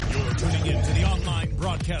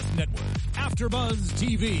broadcast network, AfterBuzz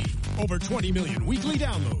TV. Over 20 million weekly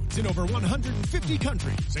downloads in over 150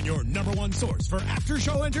 countries, and your number one source for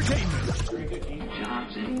after-show entertainment.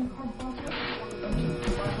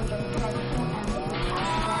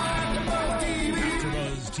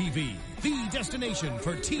 AfterBuzz TV, the destination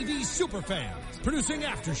for TV superfans. Producing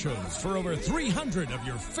aftershows for over 300 of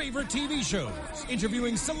your favorite TV shows.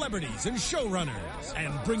 Interviewing celebrities and showrunners.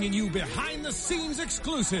 And bringing you behind-the-scenes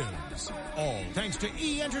exclusives. All thanks to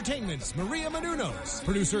E! Entertainment's Maria Menounos,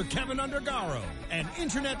 producer Kevin Undergaro, and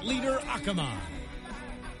internet leader Akamai.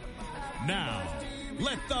 Now,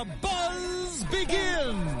 let the buzz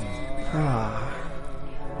begin!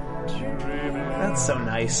 That's so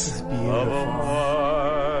nice.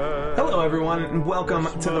 Hello, everyone, and welcome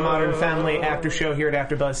to the Modern Family After Show here at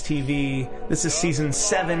AfterBuzz TV. This is Season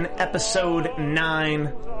 7, Episode 9,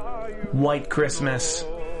 White Christmas.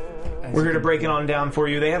 We're here to break it on down for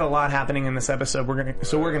you. They had a lot happening in this episode,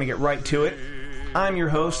 so we're gonna get right to it. I'm your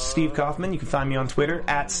host, Steve Kaufman. You can find me on Twitter,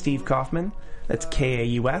 at Steve Kaufman. That's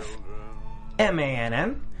Kaufmann.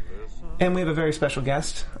 And we have a very special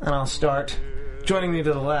guest, and I'll start. Joining me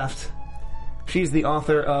to the left, she's the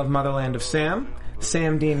author of Motherland of Sam,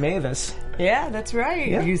 Sam Dean Mavis. Yeah, that's right.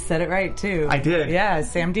 Yeah. You said it right, too. I did. Yeah,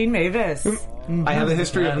 Sam Dean Mavis. I have a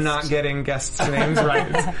history of not getting guests' names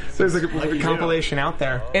right. There's like a compilation out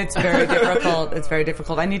there. It's very difficult. It's very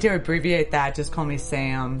difficult. I need to abbreviate that. Just call me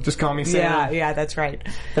Sam. Just call me Sam. Yeah, that's right.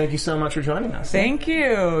 Thank you so much for joining us. Thank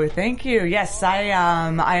you. Yes, I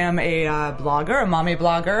am a blogger, a mommy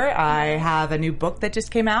blogger. I have a new book that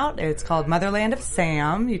just came out. It's called Motherland of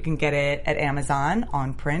Sam. You can get it at Amazon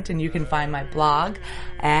on print, and you can find my blog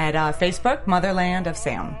at Facebook, Motherland of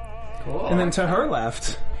Sam. Cool. And then to her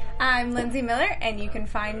left, I'm Lindsay Miller, and you can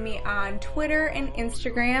find me on Twitter and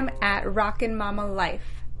Instagram at Rockin' Mama Life.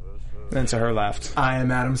 and then to her left, I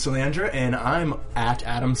am Adam Salandra, and I'm at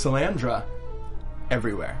Adam Salandra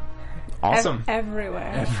everywhere. Awesome.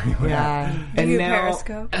 Everywhere. Yeah. And You now,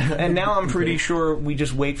 Periscope. and now I'm pretty sure we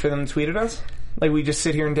just wait for them to tweet at us. Like we just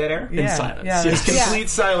sit here in dead air, In silence. Yeah, just complete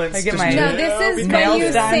silence. I get Just- my- No, this is when Nails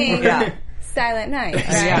you done. sing Yeah. Silent Night, right?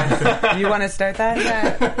 Yeah. You want to start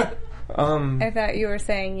that? I thought you were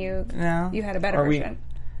saying you had a better Are we- version.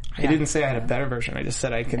 I didn't say I had a better version. I just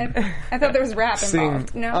said I could I thought there was rap sing.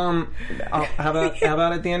 involved. No? How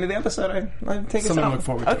about at the end of the episode? I take us Something to out. look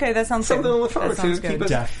forward to. Okay, that sounds Something good. to look forward That to. sounds good. Keep us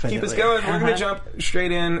Definitely. going. We're going to jump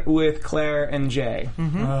straight in with Claire and Jay.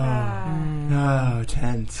 Oh,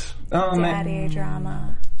 tense. Oh man, Daddy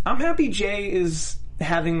drama. I'm happy Jay is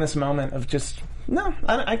having this moment of just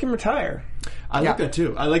I can retire. I like that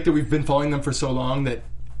too. I like that we've been following them for so long that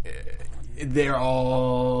they're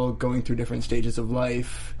all going through different stages of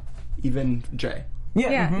life. Even Jay.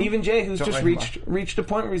 Yeah. Even Jay, who's Don't just like reached a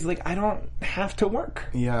point where he's like, I don't have to work.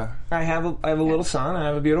 Yeah. I have a little son. I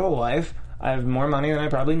have a beautiful wife. I have more money than I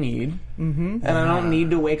probably need, and I don't need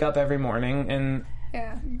to wake up every morning and.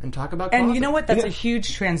 Yeah. And talk about And coffee. you know what? That's Yeah. a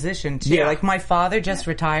huge transition too. Yeah. Like my father just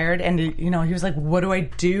retired, and he was like, "What do I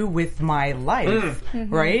do with my life?"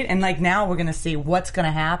 Right? And like now we're gonna see what's gonna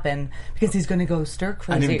happen because he's gonna go stir didn't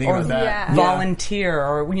crazy even think or about that. Yeah. volunteer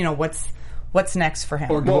or what's next for him.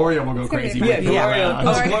 Or Gloria will go gonna be crazy. fun. Yeah,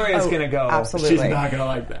 Yeah. Gloria's gonna go. absolutely. She's not gonna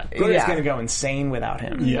like that. Gloria's Yeah. gonna go insane without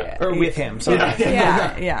him. Yeah. Or with him. Sorry.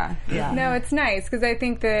 Yeah. No, it's nice because I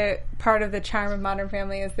think that part of the charm of Modern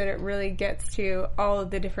Family is that it really gets to all of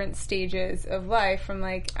the different stages of life, from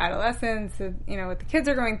like adolescence, to, what the kids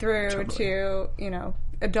are going through, to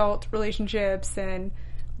adult relationships and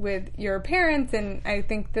with your parents. And I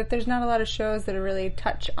think that there's not a lot of shows that really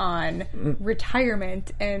touch on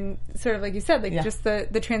retirement and sort of like you said, like just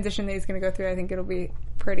the transition that he's going to go through. I think it'll be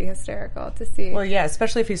pretty hysterical to see. Well, yeah,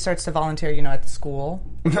 especially if he starts to volunteer, at the school.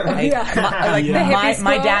 Like, The hippie my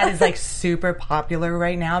school. dad is like super popular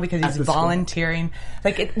right now because he's the school. volunteering,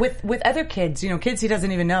 like with other kids. Kids he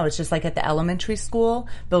doesn't even know. It's just like at the elementary school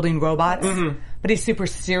building robots, but he's super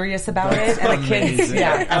serious about it. And the kids, amazing.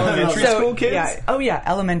 Elementary school kids? yeah, oh yeah,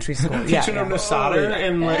 elementary school, yeah, Teaching them to solder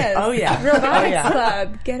and like. Yes. oh yeah, Robotics oh, yeah.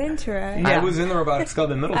 Club, get into it. Yeah. I was in the robotics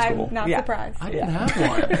club in middle school. I'm not Yeah. surprised. I didn't have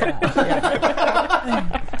one.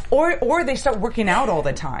 Or they start working out all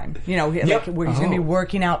the time. Like where he's going to be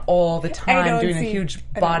working out all the I time, don't doing a see- huge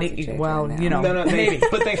I don't body. see Jay Well, doing that. No, maybe.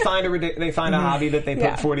 but they find a hobby that they put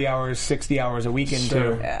Yeah. 40 hours, 60 hours a week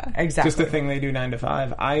into. Yeah. Exactly. Just the thing they do 9 to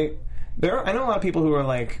 5. I know a lot of people who are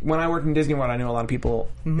like, when I worked in Disney World, I knew a lot of people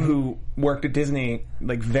who worked at Disney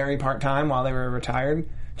like very part-time while they were retired,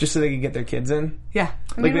 just so they could get their kids in. Yeah.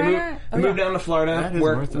 Like they why moved, not? they moved down to Florida, That is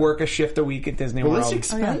worth it. work a shift a week at Disney Well, World. it's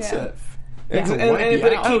expensive. But Yeah.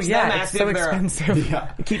 it keeps them it's active. so expensive.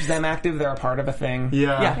 Yeah. It keeps them active. They're a part of a thing.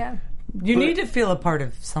 Yeah. Yeah. Yeah. You need to feel a part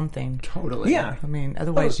of something. Totally. Yeah. I mean,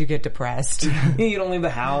 otherwise you get depressed. You don't leave the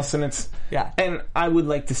house, and it's Yeah. And I would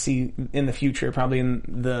like to see in the future, probably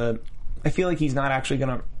I feel like he's not actually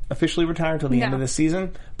going to officially retire until the end of this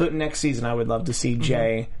season, but next season I would love to see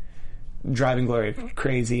Jay driving Gloria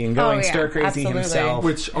crazy and going stir crazy Absolutely. himself.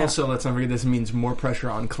 Which also, let's not forget, this means more pressure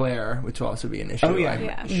on Claire, which will also be an issue. Oh, yeah. I'm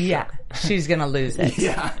Yeah. Yeah. She's going to lose it.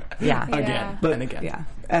 Yeah. Yeah. Again. Yeah. But and again. Yeah.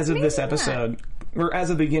 as of this not. episode, or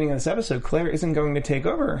as of the beginning of this episode, Claire isn't going to take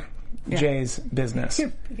over Jay's business.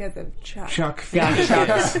 Because of Chuck. Chuck Yeah, Feeney.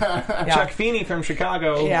 Chuck. Chuck Feeney from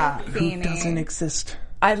Chicago. Yeah. Who Feeney. doesn't exist.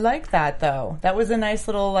 I like that though. That was a nice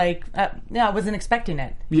little I wasn't expecting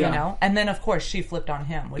it, Yeah. you know. And then of course she flipped on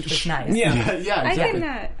him, which was nice. Yeah. Yeah,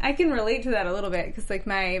 exactly. I can relate to that a little bit because like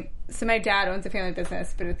my dad owns a family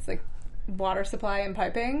business, but it's like water supply and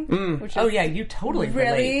piping, which is Oh yeah, you totally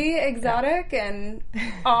relate. really exotic, and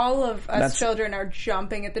all of us That's- children are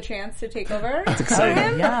jumping at the chance to take over. That's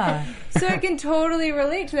exciting. Yeah. So I can totally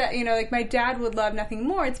relate to that. You know, like my dad would love nothing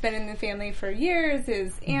more. It's been in the family for years.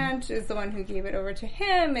 His aunt is the one who gave it over to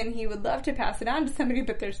him, and he would love to pass it on to somebody,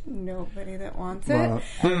 but there's nobody that wants it.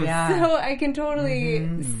 Yeah. So I can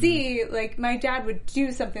totally see, like, my dad would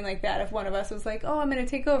do something like that if one of us was like, oh, I'm going to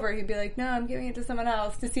take over. He'd be like, no, I'm giving it to someone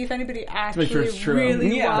else to see if anybody Make sure actually it's true.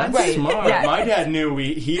 really Yeah, wants That's it. smart. Yeah. My dad knew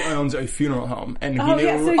he owns a funeral home, and he Oh, knew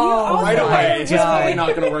yeah, so you right also away have it's just God. probably not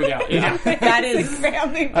going to work out. Yeah. That is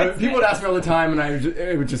family People would ask me all the time, and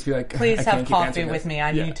it would just be like, please I have can't keep coffee answering with this. me.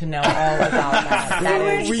 I Yeah. need to know all about that. That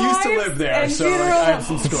is, We used to live there, and so like, funeral I have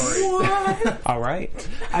some stories. All right.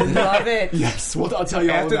 I love it. Yes, well, I'll tell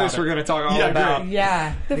you all After about this, it. we're going to talk all Yeah, about great.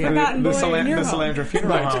 Yeah. The forgotten boy in your the home. Salandra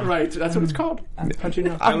funeral Right, home. right. That's what it's called. How'd you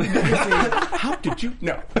know? How did you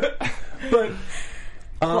know? But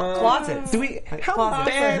Closets. do we? How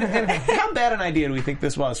Closets. how bad an idea do we think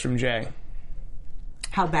this was from Jay?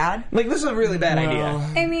 How bad? Like, this is a really bad idea.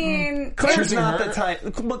 I mean, Claire's Choosing not her? the type.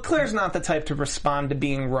 But Claire's not the type to respond to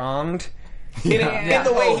being wronged. In Yeah.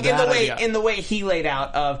 the way, Oh, in that the way, idea. in the way he laid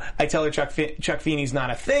out of, I tell her Chuck Feeney's not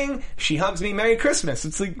a thing. She hugs me, Merry Christmas.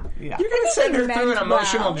 It's like you're going to send her through an meant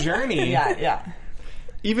emotional well. journey. Yeah, yeah.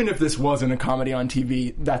 Even if this wasn't a comedy on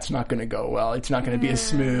TV, that's not going to go well. It's not going to be a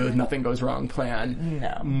smooth, nothing goes wrong plan.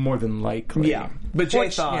 No. More than likely. Yeah. But Jay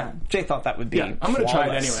thought yeah. that would be. Yeah, I'm going to try it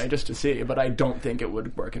flawless. anyway, just to see, but I don't think it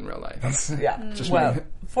would work in real life. Yeah. Just Well, me.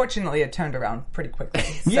 fortunately, it turned around pretty quickly.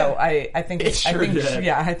 Yeah. So I think It sure did.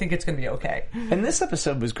 yeah, I think it's going to be okay. And this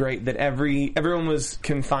episode was great that everyone was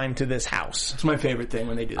confined to this house. It's my favorite thing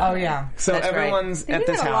when they do that. Oh yeah. So That's right. everyone's They at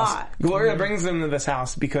do this that a house. lot. Gloria brings them to this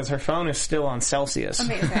house because her phone is still on Celsius,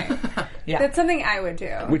 amazing. Yeah. That's something I would do.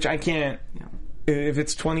 which I can't. If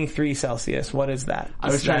it's 23 Celsius, what is that? I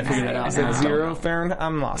was trying to figure that out. Is it I don't 0 know. Fahrenheit?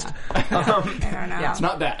 I'm lost. I don't know. Yeah. It's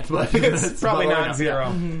not that, but It's probably but not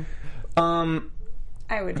 0.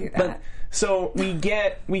 I would do that. But so we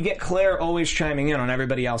get Claire always chiming in on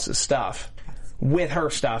everybody else's stuff with her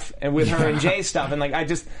stuff and with her and Jay's stuff, and like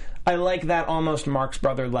I like that almost Marx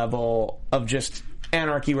Brother level of just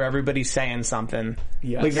anarchy where everybody's saying something,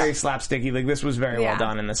 Yes. like very slapsticky. Like this was very well Yeah.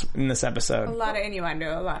 done in this episode. a lot of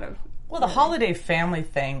innuendo, a lot of Well, the holiday family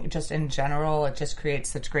thing, just in general, it just creates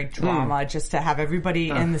such great drama. Just to have everybody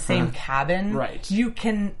in the same cabin, Right.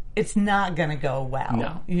 It's not going to go well.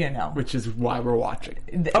 No. You know, which is why we're watching.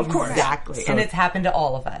 Of course. exactly, and it's happened to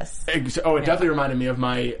all of us. Oh, it definitely reminded me of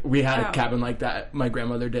we had a cabin like that. My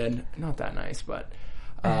grandmother did. Not that nice, but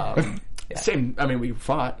same. I mean, we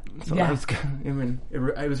fought. So Yeah. that was, I mean, it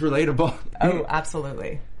was relatable. Oh,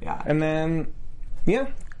 absolutely, yeah. And then, yeah,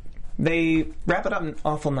 they wrap it up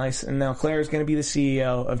awful nice, and now Claire is going to be the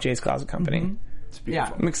CEO of Jay's Closet Company. It's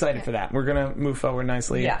beautiful. I'm excited for that. We're going to move forward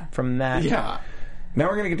nicely Yeah. from that. Yeah. Now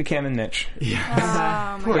we're going to get to Cam and Mitch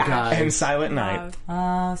Poor guys. and Silent Night.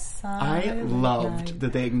 I loved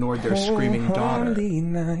that they ignored their screaming daughter to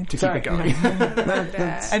keep it going.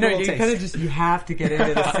 I know you kind of you have to get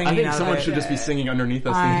into the singing. I think of someone it. should just be singing underneath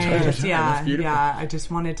us the entire time. Yeah, It's beautiful. yeah. I just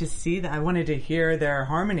wanted to see that. I wanted to hear their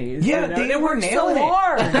harmonies. Yeah, You know, they were worked nailing so it.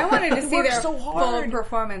 hard. I wanted to see worked their so full hard.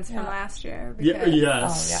 performance from last year. Yeah, because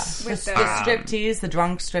yes. Yeah, With the the- striptease, the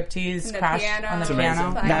drunk striptease And the crash piano. on the It's piano.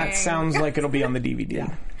 amazing. That sounds like it'll be on the DVD.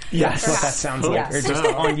 Yes. That's what that sounds like. Yes. Or just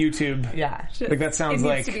on YouTube. Yeah. Like that sounds It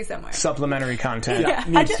needs like to be somewhere. supplementary content. Yeah. I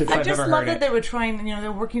Needs just, to be. I I've just ever love heard that it. they were trying,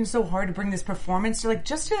 they're working so hard to bring this performance to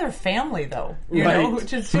just to their family though. You Right. know,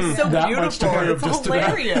 which is just so That much to beautiful. kind of It's just to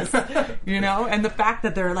that. hilarious. And the fact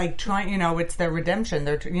that they're like trying, it's their redemption.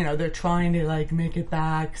 They're, they're trying to like make it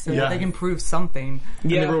back so Yeah. that they can prove something.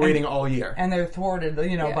 Yeah. They were waiting all year. And they're thwarted,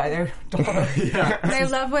 by their daughter. Yeah. And I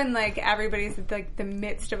love when like everybody's at like the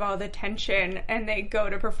midst of all the tension and they go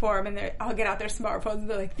to perform perform and they all get out their smartphones and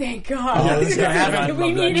they're like, thank God. Oh, this is gonna happen.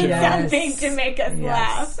 We needed Yes. something to make us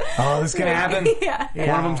laugh. Oh, this is gonna happen. Yeah. One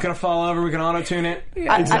of them's gonna fall over. We can auto tune it.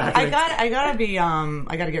 I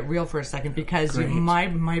gotta get real for a second because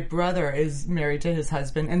my brother is married to his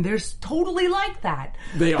husband and they're totally like that.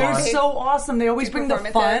 They are. They're so awesome. They always bring the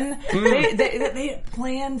fun. performances. They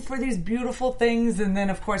plan for these beautiful things and then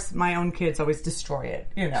of course my own kids always destroy it.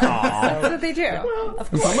 You know. That's what they do.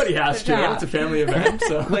 Somebody has to. Yeah. It's a family event.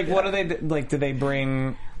 So Like, what do they like? Do they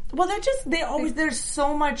bring? Well, they always there's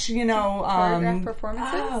so much Choreographed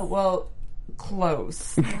performances? Oh, well.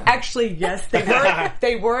 Close. Actually, yes, they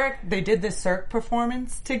did the Cirque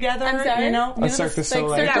performance together. I'm sorry? You know, A Cirque du Soleil.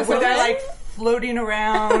 Cirque du yeah, where they're Soleil? like floating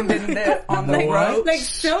around and on the ropes. Like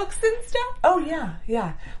silks and stuff? Oh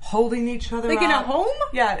yeah, holding each other. Like in a up. home?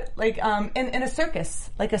 Yeah, like in a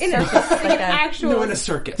circus, like a In a, circus, like an actual... no, in a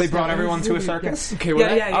circus. They brought everyone to a circus. Okay,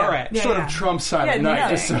 well, Yeah. All right. Yeah, sort yeah. of Trump Silent Yeah,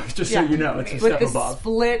 Night. no. Just so you know, it's a with step the above.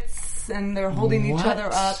 splits and they're holding each What? other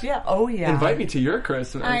up. Yeah. Oh yeah. Invite me to your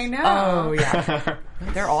Christmas. I know. Oh yeah.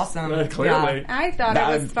 They're awesome. Clearly. Yeah. I thought That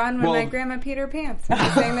it was would- fun when well- my grandma peed her pants when she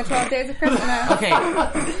sang the 12 Days of Christmas. Okay,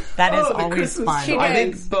 that is the always Christmas fun. She I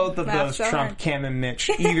did. think both of Laugh those so trump hard. Cam and Mitch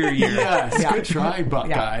either year. Yes, Yeah. good try,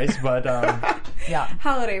 Buckeyes. But Yeah.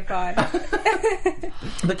 Holiday fun.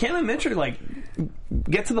 But Cam and Mitch are like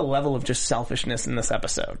get to the level of just selfishness in this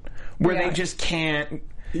episode where Yeah. they just can't.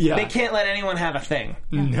 Yeah. They can't let anyone have a thing.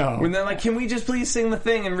 no. When they're like, can we just please sing the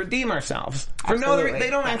thing and redeem ourselves? For no, Absolutely. they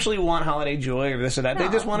don't actually want holiday joy or this or that. They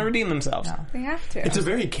just want to redeem themselves. They have to. It's a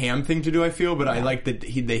very Cam thing to do, I feel, but I like that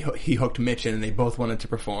he hooked Mitch in and they both wanted to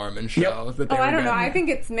perform and show that they were I don't know. good. I think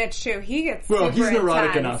it's Mitch too. He gets Well, super he's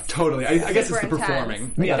neurotic intense. enough, totally. I guess it's the Super intense.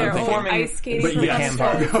 performing. Yeah, Their the whole performing- ice skating. But the yes, Cam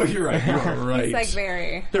part. oh, you're right. You're right. It's like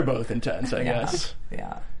very... They're both intense, I guess.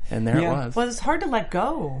 Yeah. And there Yeah. it was. Well, it's hard to let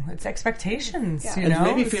go. It's expectations, you And know?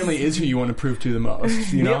 maybe family is who you want to prove to the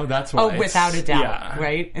most. You know, that's why. Oh, it's- without a doubt, yeah.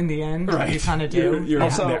 right? In the end, Right. you kind of do. You're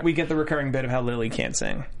Also, there. we get the recurring bit of how Lily can't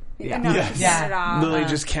sing. Yeah. No, Yes. not at all. Lily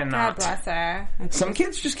just God cannot. bless her. Some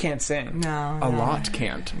kids just can't sing. No. A lot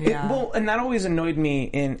can't. Yeah. Well, and that always annoyed me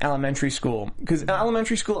in elementary school. Because in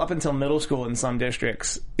elementary school up until middle school in some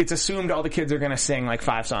districts, it's assumed all the kids are going to sing like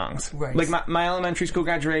 5 songs. Right. Like my elementary school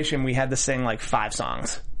graduation, we had to sing like 5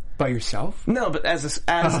 songs. By yourself? No, but as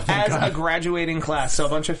a graduating class, so a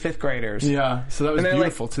bunch of 5th graders. Yeah. So that was And they're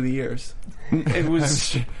beautiful to the ears. It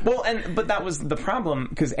was but that was the problem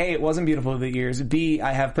because A, it wasn't beautiful to the ears. B,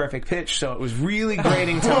 I have perfect pitch, so it was really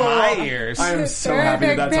grating to my ears. I am so happy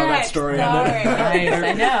that that's how that story ended. Nice,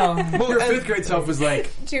 I know. Your 5th grade self was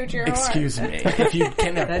like, Toot your horn. excuse me, if you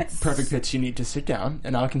can't have perfect pitch, you need to sit down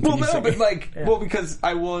and I'll Well, continue no, singing. but like, because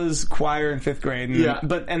I was choir in 5th grade, and, Yeah.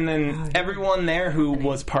 and then everyone there who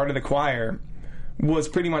was part of the choir was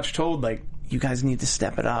pretty much told, like, you guys need to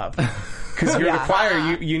step it up. Because you're the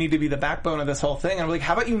choir, you need to be the backbone of this whole thing. And I'm like,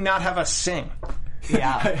 how about you not have us sing?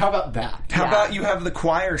 Yeah. How about that? How about you have the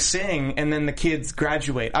choir sing and then the kids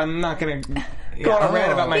graduate? I'm not going to go on a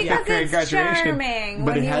rant about my 5th Because grade it's graduation. charming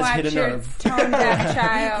But when it you has watch hit a your nerve. tone-deaf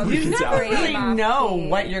child. You never Never really scream know off key.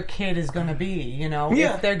 what your kid is going to be, you know,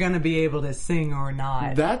 Yeah. if they're going to be able to sing or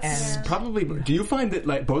not. That's And- probably. Do you find that,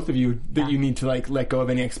 like, both of you, that you need to like let go of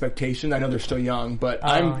any expectation? I know they're still young, but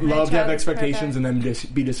I love to have child's expectations and then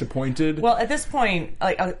be disappointed. Well, at this point,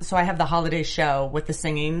 so I have the holiday show with the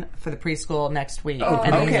singing for the preschool next week.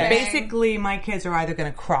 And then okay. basically my kids are either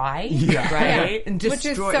going to cry, Yeah. right? And Which is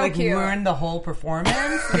destroy, so like cute. ruin the whole performance.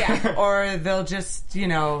 Yeah. Or they'll just,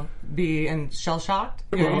 be in shell shocked.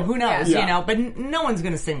 Who knows, Yeah. but no one's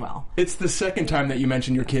going to sing well. It's the second time that you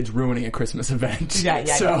mentioned your kids ruining a Christmas event. Yeah,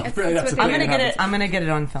 yeah, So yeah. that's what the they thing do. I'm going to that get it. happens. I'm going to get it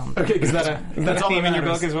on film. Okay, Is that a all theme in your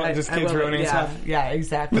matters. book? Is what just kids ruining yeah, stuff? Yeah,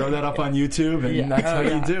 exactly. Throw that up on YouTube, and that's how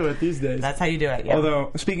you do it these days. That's how you do it. Yeah.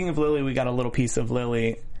 Although, speaking of Lily, we got a little piece of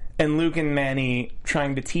Lily and Luke and Manny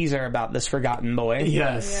trying to tease her about this forgotten boy.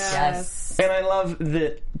 yes. yes. And I love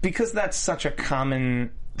that because that's such a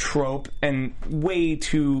common trope and way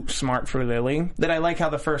too smart for Lily that I like how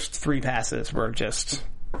the first 3 passes were just,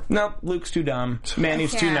 nope, Luke's too dumb,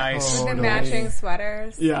 Manny's too Yeah. nice. With the matching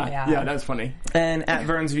sweaters. Yeah, that's funny. And at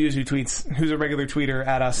Vern's Views, who's a regular tweeter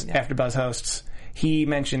at us after Buzz hosts, he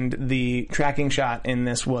mentioned the tracking shot in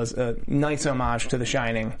this was a nice homage to The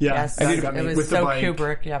Shining. Yeah, Yes, that it got me. was With the so bike.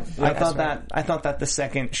 Kubrick. Yep. I thought that the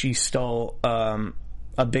second she stole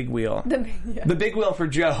a big wheel, the big wheel for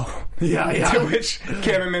Joe. Yeah. To which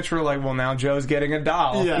Cam and Mitch were like, "Well, now Joe's getting a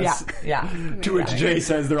doll." Yes. Yeah. To which Jay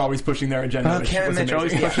says they're always pushing their agenda. Oh, which Cam and was Mitch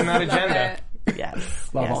always amazing. pushing that agenda. Yes.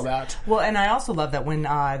 Love yes. all that. Well, and I also love that when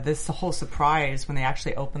this whole surprise when they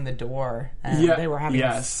actually opened the door and they were having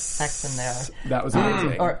sex in there. That was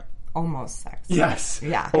amazing. Or almost sex. Yes.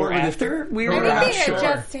 Yeah. Or after? We were I not think they sure.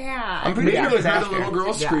 had just had. I'm pretty Yeah, sure it we was heard after. a little girl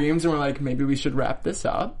Yeah. screams, and we're like, maybe we should wrap this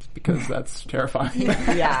up because that's terrifying.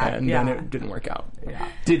 Yeah, and yeah. then it didn't work out. Yeah.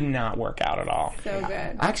 Did not work out at all. So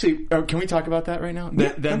good. Actually, can we talk about that right now?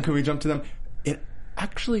 Then can we jump to them?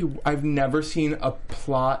 Actually, I've never seen a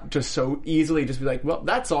plot just so easily just be like, well,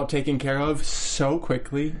 that's all taken care of so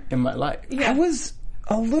quickly in my life. I was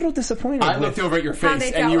a little disappointed. I looked over at your How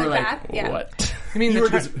face they and you dealt were with like, that? Yeah. what? I mean, You the, were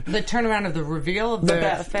just- the turnaround of the reveal of the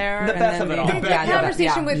Beth- affair. the and Beth then of it all. the- The The Beth-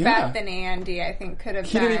 conversation with Yeah. Beth and Andy, I think, could have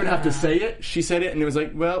He been. didn't even have to say it. She said it, and it was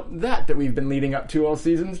like, well, that we've been leading up to all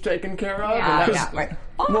season's taken care of. Yeah. And Yeah, that's right.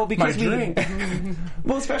 Well, my because drink.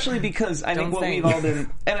 well, especially because I think Don't what say. we've all been,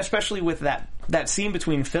 and especially with that scene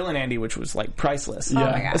between Phil and Andy, which was like priceless. Yeah.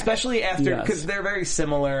 Oh my God. Especially after, Yes. because they're very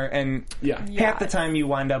similar, and Yeah. half the time you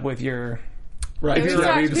wind up with your Right. We've Yeah,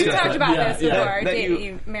 talked, discussed we've talked that. about Yeah, this yeah. before. That Date you-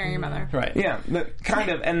 you marry your mother. Right. yeah, kind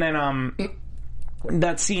of, and then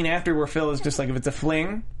that scene after where Phil is just like, if it's a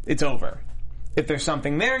fling, it's over. If there's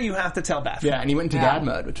something there, you have to tell Beth. Yeah, and he went into Yeah. dad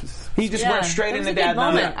mode, which was... He just Yeah. went straight That was into a good dad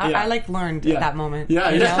moment. mode. Yeah. I like learned Yeah. that moment. Yeah,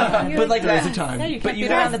 you yeah. know? But like there was that, a time. Yeah, you But kept you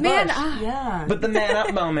it around the have- bush. Man, Yeah. But the man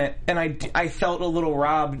up moment, and I felt a little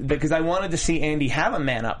robbed because I wanted to see Andy have a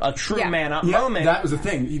man up, a true Yeah. man up Yeah, moment. that was the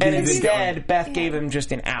thing. He and didn't instead, Beth gave him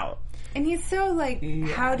just an out. And he's so like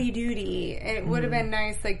howdy doody. It would have been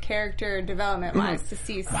nice, like character development wise, to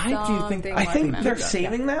see Why do you think- something. I like think that. they're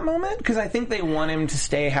saving that moment because I think they want him to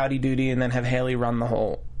stay howdy doody and then have Haley run the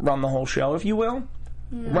whole show, if you will.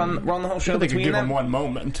 Run the whole show they could between give them. him one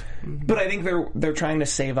moment. But I think they're trying to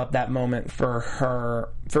save up that moment for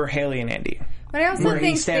Haley and Andy, But I also where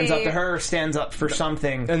think he stands they, up to her, stands up for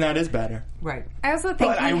something. And that is better. Right. I also think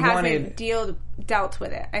But he I hasn't wanted- dealt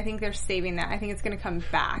with it. I think they're saving that. I think it's going to come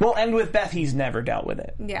back. Well, and with Beth, he's never dealt with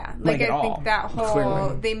it. yeah, like I at all. think that whole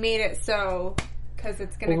Clearly. they made it so because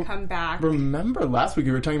it's going to come back. Remember last week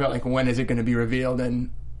we were talking about like when is it going to be revealed, and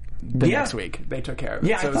the Yeah. next week they took care of it.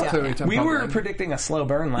 Yeah, so I it's thought, clearly we were bubbling. predicting a slow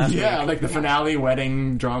burn last week. Yeah, like the finale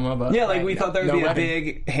wedding drama. But Yeah, like we thought there would no be a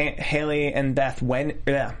wedding. big Haley and Beth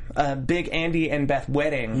a big Andy and Beth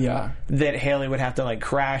wedding. Yeah. that Haley would have to like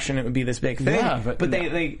crash, and it would be this big thing. Yeah, but no.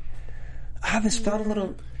 they this felt a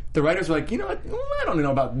little. The writers were like, you know what? I don't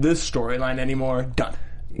know about this storyline anymore. Done.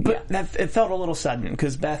 But it felt a little sudden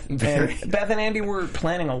because Beth Very. and Andy were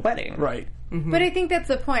planning a wedding. Right. But I think that's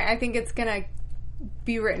the point. I think it's going to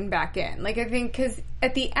be written back in. Like I think because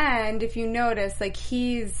at the end, if you notice, like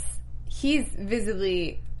he's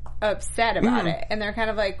visibly upset about it, and they're kind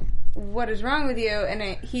of like, "What is wrong with you?" And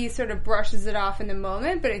he sort of brushes it off in the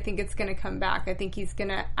moment, but I think it's going to come back. I think he's going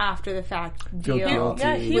to, after the fact, Feel deal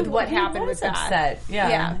guilty. with what he happened was with that. upset. Yeah.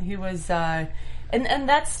 Yeah. He was, and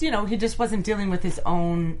that's, he just wasn't dealing with his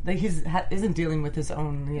own, like isn't dealing with his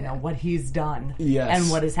own, what he's done. Yes.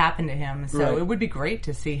 And what has happened to him. So Right. it would be great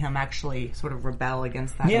to see him actually sort of rebel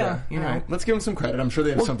against that. Yeah. All right. Let's give him some credit. I'm sure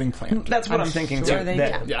they have something planned. That's what I'm, I'm thinking sure too. they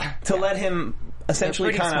that- do. Yeah. To let him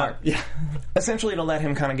essentially They're pretty kind smart. of Yeah. essentially to let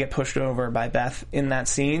him kind of get pushed over by Beth in that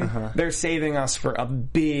scene. They're saving us for a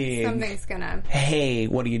big Something's gonna. hey,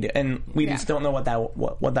 what do you do? And we just don't know what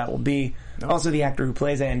that will be. Also, the actor who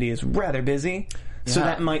plays Andy is rather busy, so Yeah.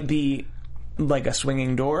 that might be like a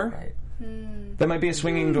swinging door. Right. That might be a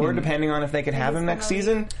swinging door, depending on if they could have him next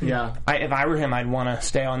season. Yeah. If I were him, I'd want to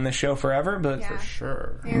stay on this show forever, but Yeah.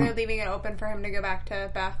 Sure. Maybe they're leaving it open for him to go back to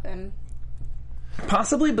Beth and.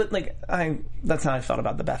 possibly. But that's how I felt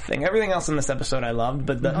about the Beth thing. Everything else in this episode I loved,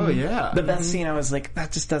 but the the Beth scene, I was like,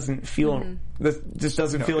 that just doesn't feel. This just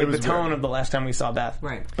doesn't feel it like the was tone weird. of the last time we saw Beth.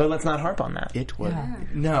 Right. But let's not harp on that. It was. Yeah.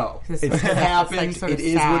 No. It's It like happened. sort of It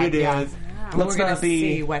is what it sad, yeah. is. We're Let's going not to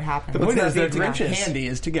be- see what happens. The point not is be that Grinches. Handy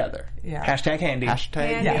is together. Yeah. Hashtag handy.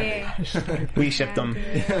 Hashtag. Andy. We shipped them.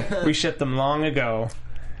 We shipped them long ago.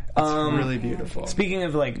 Really beautiful. Speaking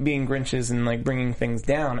of like being Grinches and like bringing things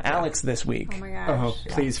down, Alex this week. Oh my gosh. Oh,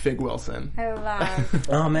 please, Fig Wilson. I love.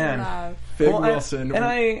 Oh man. love. Fig Well, Wilson.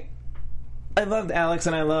 I loved Alex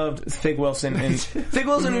and I loved Fig Wilson and Fig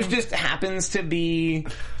Wilson who just happens to be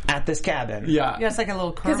at this cabin. Yeah. Yeah, it's like a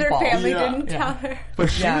little curveball. Because her family Yeah. didn't tell her. But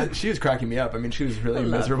she, Yeah. she was cracking me up. I mean, she was really a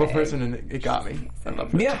love miserable Fig. person, and it got me. I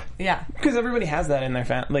love it. Yeah. Yeah. Because everybody has that in their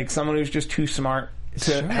family. Like someone who's just too smart to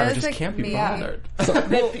Sure, I That's just like can't be me. bothered.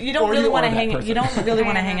 But you don't Or really you want are to that hang. person. You don't really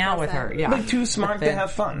want to I am hang that out with her. person. Yeah. like too smart to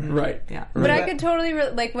have fun. Right. Yeah. But I That- could totally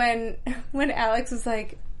like when Alex was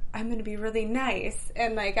like, "I'm going to be really nice,"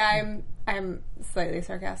 and like I'm slightly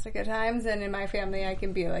sarcastic at times, and in my family I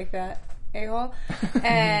can be like that a-hole.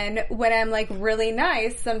 And when I'm like really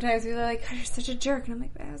nice, sometimes people are like, "God, you're such a jerk," and I'm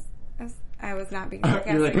like, I was not being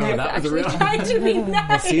sarcastic. You're like, no, I was that was a actually real- trying to be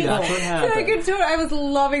nice. See, that's what happened. So I could I was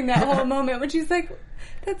loving that whole moment when she's like,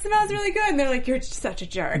 that smells really good. And they're like, you're such a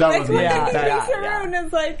jerk. That like, was when yeah, they yeah, leaves the yeah. room, and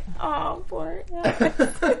it's like, oh, poor.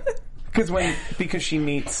 Because she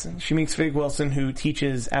meets Fig Wilson, who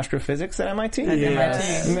teaches astrophysics at MIT.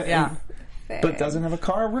 Yes. MIT. Yeah. But doesn't have a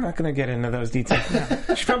car. We're not going to get into those details.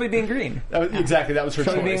 She's probably being green. That was her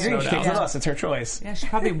Probably being choice. green. No She doubt. takes a bus. It's her choice. Yeah, she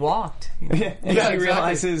probably walked. You know? Yeah, and Yeah, she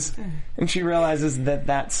exactly. realizes that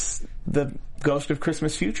that's the ghost of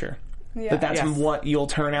Christmas future. Yeah. That's Yes. what you'll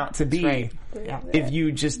turn out to be right. Yeah. if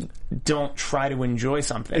you just don't try to enjoy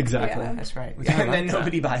something. Exactly. Yeah. That's right. And then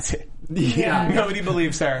nobody buys it. Yeah. Nobody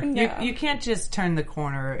believes her. You can't just turn the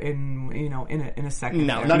corner in a second.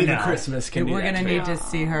 No, there. not even No. Christmas can be We're that gonna great. need to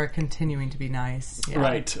see her continuing to be nice. Yeah.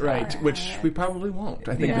 Right, which we probably won't.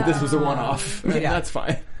 I think Yeah. that this was a one-off. Yeah. That's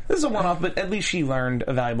fine. This is a one-off, but at least she learned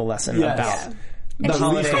a valuable lesson Yes. about And the she's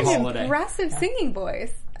holidays. got an holiday. impressive singing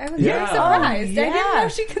voice. I was Yeah. very surprised. I didn't yeah. know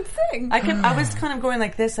she could sing. I was kind of going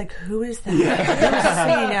like this, like, who is that? Who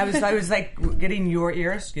is singing? I was like getting your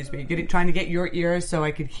ears, trying to get your ears so I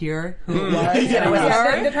could hear who it was. Yeah. And it was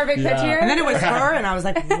her. The perfect pitch here. And then it was her, and I was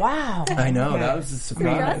like, wow. I know, that was a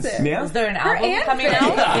surprise. Impressive. Yeah. Is there an Her album and coming Fig.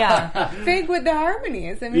 out? Yeah. Fig with the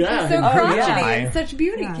harmonies. I mean, Yeah. she's so Oh, crotchety yeah. and such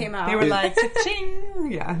beauty came out. They were like, cha-ching.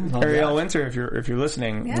 Yeah. Ariel Winter, if you're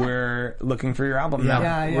listening, Yeah. we're looking for your album now.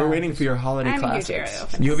 Yeah, yeah. We're waiting for your holiday I'm a huge classics. Ariel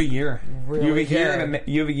fan. You have a year. Really you have a year good.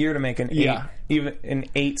 you have a year to make an Yeah. an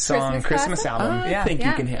 8-song Christmas Christmas classic? album. I think you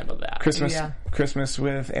Yeah. can handle that. Christmas Yeah.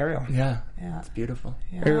 with Ariel. Yeah. Yeah. It's beautiful.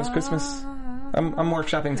 Ariel's Christmas. I'm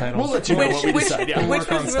workshopping titles. We'll let you know what we Which decide. Yeah. was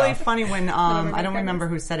Work on really stuff. funny when I don't goodness. remember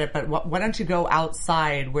who said it, but why don't you go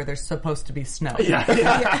outside where there's supposed to be snow? Yeah.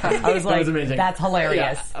 I was That like, was amazing. that's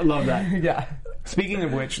hilarious. Yeah, I love that. Yeah. Speaking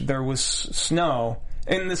of which, there was snow.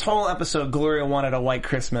 In this whole episode, Gloria wanted a white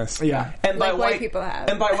Christmas. Yeah. And by Like white people have.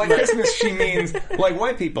 And by white Christmas, she means like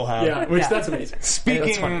white people have. Yeah, which Yeah. that's amazing. That's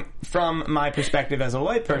Speaking funny. from my perspective as a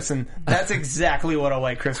white person, that's exactly what a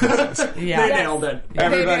white Christmas is. Yeah. They nailed it.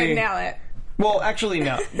 Everybody. They nail it. Well, actually,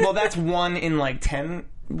 no. Well, that's one in like 10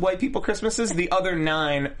 white people Christmases. The other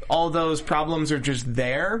 9, all those problems are just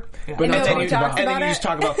there. But not nobody talking talks about. And then about you it. just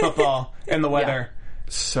talk about football and the weather.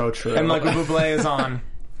 So true. And Michael Bublé is on.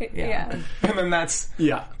 Yeah. And then that's...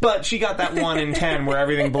 Yeah. But she got that 1 in 10 where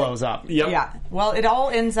everything blows up. Yep. Yeah. Well, it all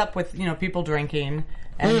ends up with, people drinking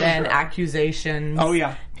and then accusations. Oh,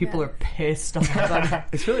 yeah. People are pissed all the time.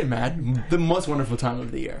 It's really mad. The most wonderful time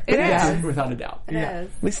of the year. It is. Without a doubt. It is.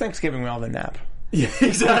 At least Thanksgiving we all have a nap. Yeah,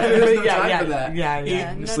 exactly. There's no Yeah, time yeah, for that. yeah,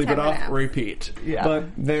 yeah. Eat, No sleep time it for off, naps. repeat. Yeah. But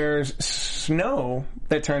there's snow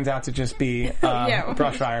that turns out to just be Yeah.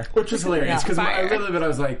 brush fire. Which was hilarious Yeah. because I Fire. really, but I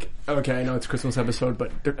was like, okay, I know it's a Christmas episode,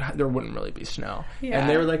 but there wouldn't really be snow. Yeah. And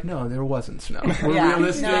they were like, no, there wasn't snow. We're Yeah.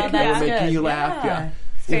 realistic. No, we're that's making good. you laugh. Yeah.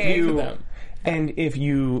 Yeah. If you, them. and if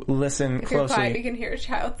you listen If you're quiet, you closely, can hear a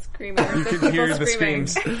child screaming. you can hear the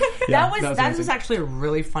screams. Yeah, that was amazing. actually a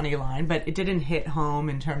really funny line, but it didn't hit home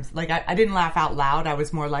in terms I didn't laugh out loud. I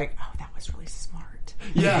was more like, oh, that was really smart.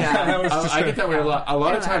 Yeah, that was just I get that way a lot. A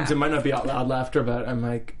lot of Yeah. times it might not be out loud laughter, but I'm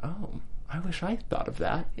like, oh, I wish I thought of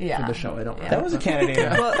that Yeah. for the show. I don't know. That was a candidate.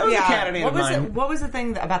 That was a candidate What of was mine. what was the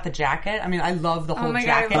thing about the jacket? I mean, I love the whole my God,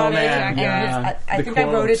 I jacket. love the And jacket. Yeah. I The think I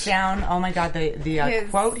wrote it quote. down. Oh my God, the His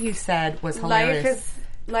quote he said was hilarious. Life is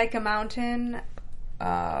like a mountain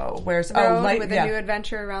Where's road light, with a new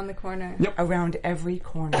adventure around the corner. Yep. around every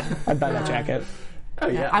corner. I'd buy that jacket. Oh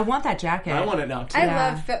yeah, I want that jacket. I want it now too. I Yeah.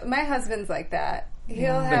 love Phil. My husband's like that.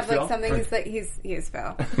 He'll have Phil? like something. Or- He's like he's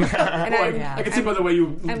Phil. And Yeah. I can see by the way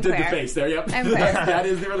you I'm did the Claire. face there. Yep, I'm Claire. that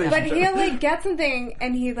is the But relationship. he'll like get something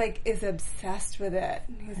and he like is obsessed with it.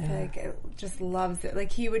 He's like just loves it. Like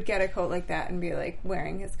he would get a coat like that and be like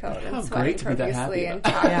wearing his coat How and sweating great to be that profusely happy and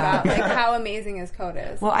about talk Yeah. about like how amazing his coat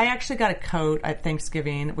is. Well, I actually got a coat at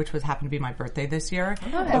Thanksgiving, which was happened to be my birthday this year.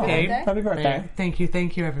 happy birthday. Happy birthday.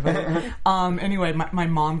 Thank you, everybody. Anyway, my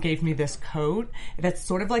mom gave me this coat that's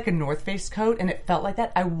sort of like a North Face coat, and it felt like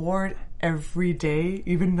that. I wore it every day,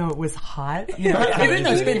 even though it was hot. Even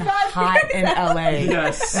though it's been hot in LA,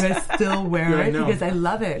 Yes. and I still wear Yeah, I it know. because I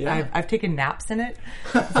love it. Yeah. I've taken naps in it.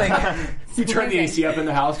 It's like, You turn the AC up in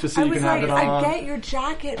the house just so I you was can have like, it on. I get your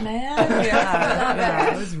jacket, man.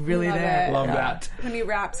 Yeah, it was really Love there. it. Love Yeah. that. When he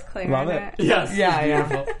wraps Claire Love in it. it. Yes. Yeah, it's yeah.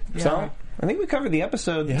 beautiful. So, I think we covered the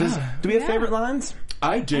episode. Yeah. Do we have favorite lines?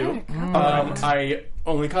 I do.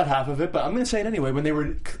 only caught half of it, but I'm going to say it anyway. When they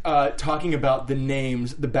were talking about the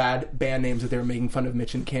names, the bad band names that they were making fun of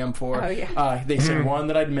Mitch and Cam for, they said one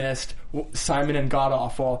that I'd missed, Simon and God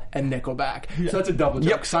Awful, and Nickelback. So that's a double joke.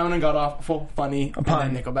 Yep. Simon and God Awful, funny, and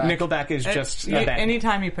then Nickelback. Nickelback is just a band.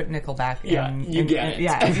 Anytime you put Nickelback in, you get it.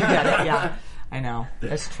 Yeah, you get it, yeah. I know.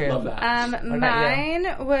 That's true. Love that. Mine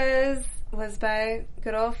was by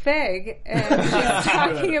good old Fig, and she was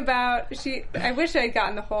talking about I wish I'd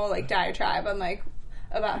gotten the whole like diatribe on like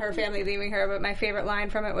about her family leaving her, but my favorite line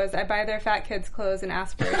from it was, "I buy their fat kids clothes in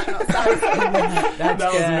aspirational size." That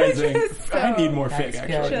was amazing. So, I need more Fig,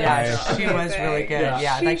 actually. Yeah, she was really good.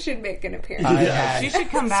 Yeah, she like, should make an appearance. she should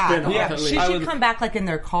come back. Yeah, she should come back like in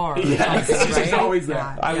their car. Or Yes, something, she's right? always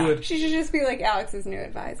there. I would. She should just be like Alex's new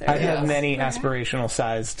advisor. I have many aspirational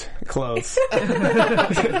sized clothes.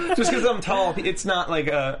 Just because I'm tall, it's not like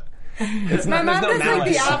a. It's My not, mom there's does no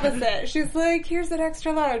like the malice. opposite. She's like, "Here's an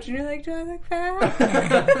extra large," and you're like, "Do I look fat?"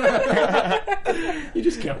 You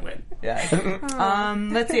just can't win. Yeah.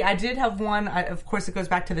 Let's see. I did have one. Of course, it goes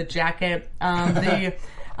back to the jacket.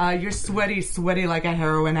 You're sweaty like a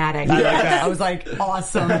heroin addict. I like that. I was like,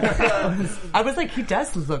 awesome. I was like, he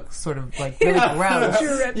does look sort of like really gross.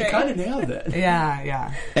 You kind of nailed it.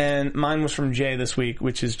 Yeah. And mine was from Jay this week,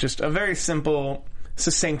 which is just a very simple,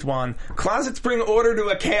 succinct one. Closets bring order to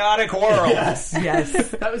a chaotic world. Yes.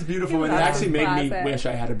 That was beautiful, and it actually made me Closet. wish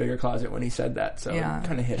I had a bigger closet when he said that, so it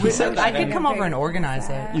kind of hit me. I can come over and organize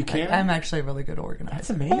it. You can? I'm actually a really good organizer. That's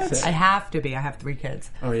amazing. I have to be. I have 3 kids.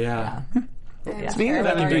 Oh, yeah. Speaking of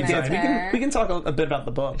having big kids, we can talk a bit about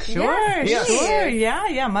the book. Sure. Yes.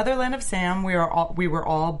 Yeah. Motherland of Sam. We were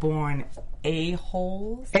all born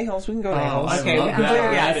a-holes. A-holes, we can go to A-holes. Okay. I love that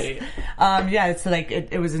already. It's like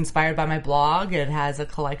it was inspired by my blog. It has a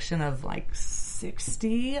collection of like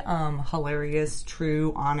 60 hilarious,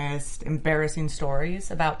 true, honest, embarrassing stories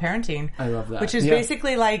about parenting. I love that. Which is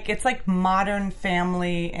basically like it's like Modern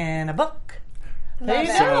Family in a book. There you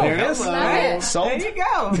go. There it is. Love Sold. There you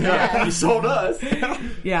go. Yeah, he sold us.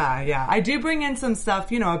 Yeah. I do bring in some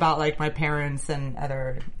stuff, about like my parents and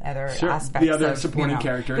other aspects. The other of, supporting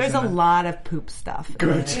characters. There's a lot of poop stuff.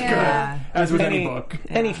 Good. As with any book.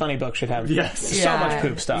 Any funny book should have Yes. so much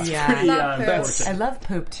poop stuff. Yeah. Pretty, Love poop. important. I love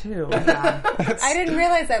poop too. Yeah. I didn't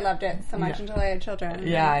realize I loved it so much until I had children.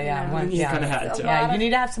 Yeah. Once, You kind of had to. Yeah, you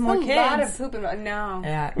need to have some more kids. A lot of poop and no.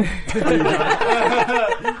 Yeah.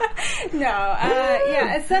 No.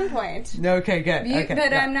 At some point. Okay, good. Okay,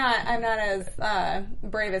 But yeah. I'm not as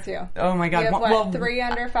brave as you. Oh my god! You have 3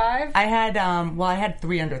 under 5? I had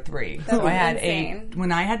 3 under 3. So I had insane. 8.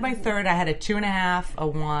 When I had my third, I had a 2.5, a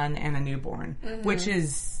 1, and a newborn, which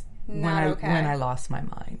is when I lost my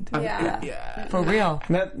mind. Yeah. For real.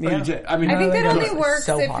 I mean, I think that only it's works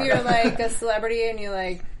so if hard. you're like a celebrity and you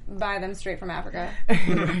like buy them straight from Africa.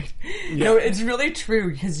 No, it's really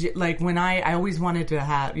true because like when I always wanted to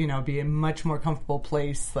have be a much more comfortable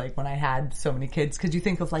place like when I had so many kids because you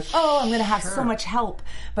think of like I'm gonna have so much help,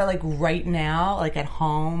 but like right now like at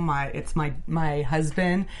home it's my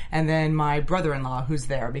husband and then my brother-in-law who's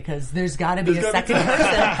there because there's got to be a second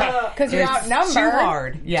person Because you're It's outnumbered. too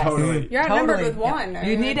hard. Yes. Totally. You're outnumbered Totally. with 1. Yeah. or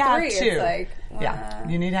You need to have 3. 2. It's like, Yeah,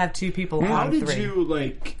 you need to have 2 people How on did 3.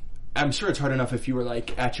 you, I'm sure it's hard enough if you were,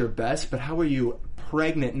 at your best, but how were you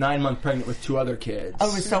pregnant, 9-month pregnant with 2 other kids? Oh,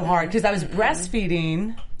 it was so hard because I was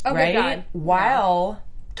breastfeeding, Oh, right, good God. while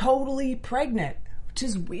totally pregnant, which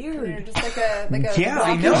is weird. You're just like a Yeah,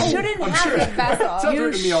 I You know. shouldn't I'm have sure. to. vessel. Sounds You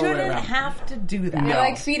weird to me all the way shouldn't around. have to do that. You're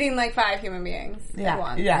like feeding like 5 human beings at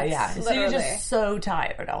once. Yeah. So you're Literally. just so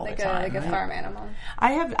tired all the time. like a farm animal.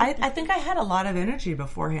 I think I had a lot of energy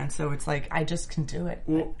beforehand, so it's like I just can do it.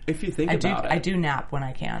 Well, if you think about it. I do nap when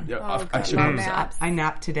I can. Yeah, Oh, I God, suppose. love naps. I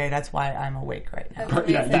napped today. That's why I'm awake right now.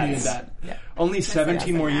 Yeah, you needed that. Yeah. Only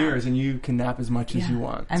 17 more nap. years, and you can nap as much as you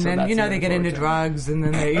want. And So then that's they something get to into look drugs, and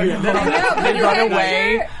then they know, they but run you away.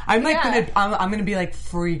 can't- I'm like Yeah. I'm gonna be like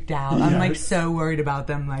freaked out. I'm like so worried about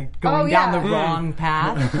them like going Oh, down yeah. the wrong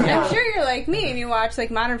path. I'm sure you're like me and you watch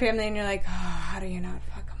like Modern Family and you're like, how do you not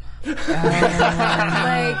fuck them up?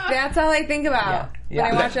 Like that's all I think about Yeah.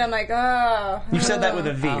 when I watch it. I'm like, You said that with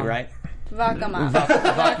a V, right? fuck them up, Fuck them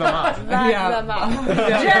up. fuck Yeah. them up.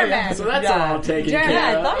 German, So that's Yeah. all taken German. care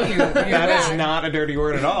I of. thought you. That is not a dirty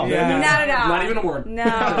word at all. Yeah. not at all, Not even a word.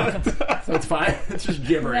 No, So it's fine. It's just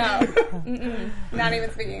gibberish. no, not even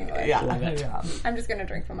speaking English. Yeah. I'm just gonna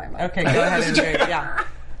drink from my mug. Okay, go ahead and drink. Yeah.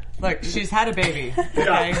 Look, she's had a baby.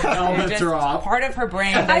 Okay, all It bets just- are off. Part of her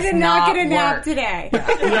brain does I did not get a nap work. today.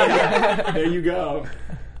 There you go.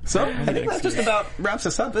 So I think that just about wraps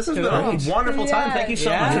us up. This has been a wonderful time. Yeah. Thank you so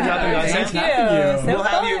Yeah. much for dropping by. Thank Sam. you. We'll So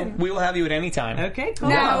have fun. you. We will have you at any time. Okay, cool.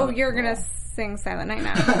 No, you're gonna sing Silent Night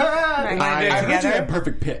now. I heard you together? had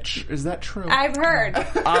perfect pitch. Is that true? I've heard.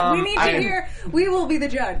 We need to hear. We will be the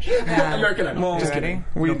judge. American Idol. Well, Just ready?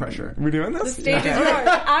 kidding. No pressure. We doing this? The stage is yours.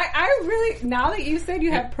 I really, now that you said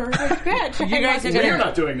you have perfect pitch, You guys are We're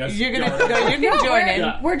not doing this. You're gonna no, you can join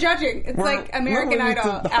in. We're judging. It's like American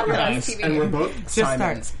Idol after TV. And we're both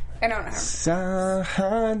Simons. I don't know.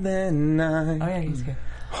 Silent night. Oh yeah, he's good.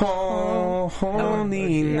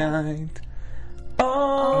 Holy night.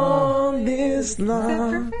 All this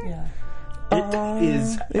love. Yeah. It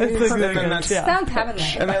is. Sounds heavenly.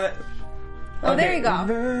 And then, Oh, there you go. Oh,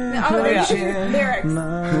 there's lyrics.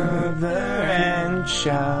 mother and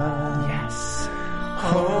child. Yes.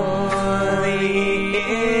 Holy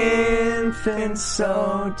infant,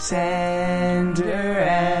 so tender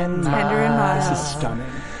and mild. This is stunning.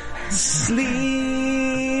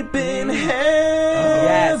 Sleep in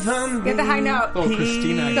heaven. Get the high note. Oh,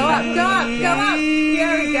 Christina. Go up, go up, go up.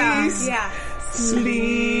 There we go. Yeah.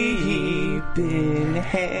 Sleep in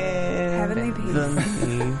heavenly Heavenly peace.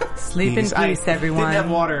 Sleep in peace, everyone. Didn't have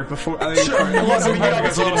water before. It wasn't. It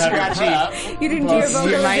was a little scratchy. You didn't do your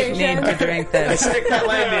You might need vocalization. to drink I this. stick that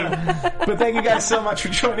landing. But thank you guys so much for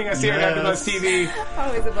joining us here at AfterBuzz TV.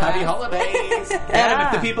 Always a blast. Happy holidays. Adam,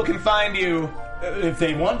 if the people can find you, If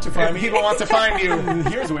they want to find if me, people want to find you,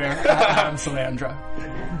 here's where. I'm Salandra.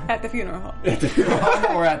 At the funeral home.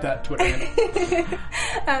 Or at that Twitter handle.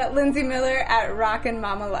 Lindsay Miller at Rockin'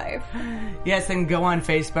 Mama Life. Yes, and go on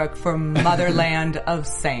Facebook for Motherland of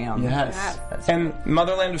Sam. Yes. and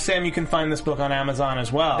Motherland of Sam, you can find this book on Amazon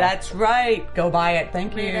as well. That's right. Go buy it.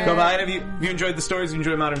 Thank you. Go buy it if you enjoyed the stories, if you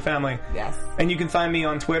enjoyed Modern Family. Yes. And you can find me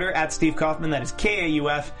on Twitter at Steve Kaufman. That is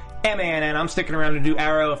KAUFMANN. I'm sticking around to do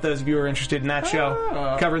Arrow if those of you are interested in that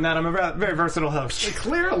show. Covering that, I'm a very versatile host.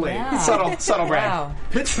 Clearly. Yeah. Subtle brag. Wow.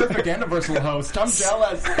 Pitch perfect and a versatile host. I'm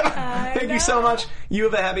jealous. Thank you so much. You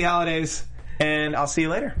have a happy holidays, and I'll see you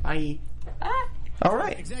later. Bye. All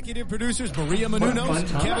right. Executive producers Maria fun Menounos,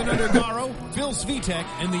 time. Kevin Undergaro, Phil Svitek,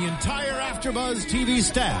 and the entire AfterBuzz TV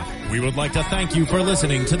staff. We would like to thank you for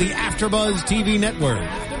listening to the AfterBuzz TV network.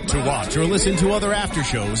 To watch or listen to other after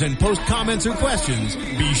shows and post comments or questions,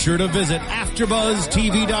 be sure to visit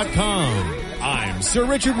AfterBuzzTV.com. I'm Sir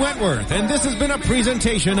Richard Wentworth, and this has been a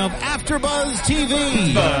presentation of AfterBuzz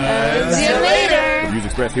TV. See you later. The views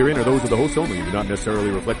expressed herein are those of the hosts only and do not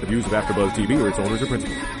necessarily reflect the views of AfterBuzz TV or its owners or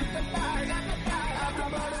principals.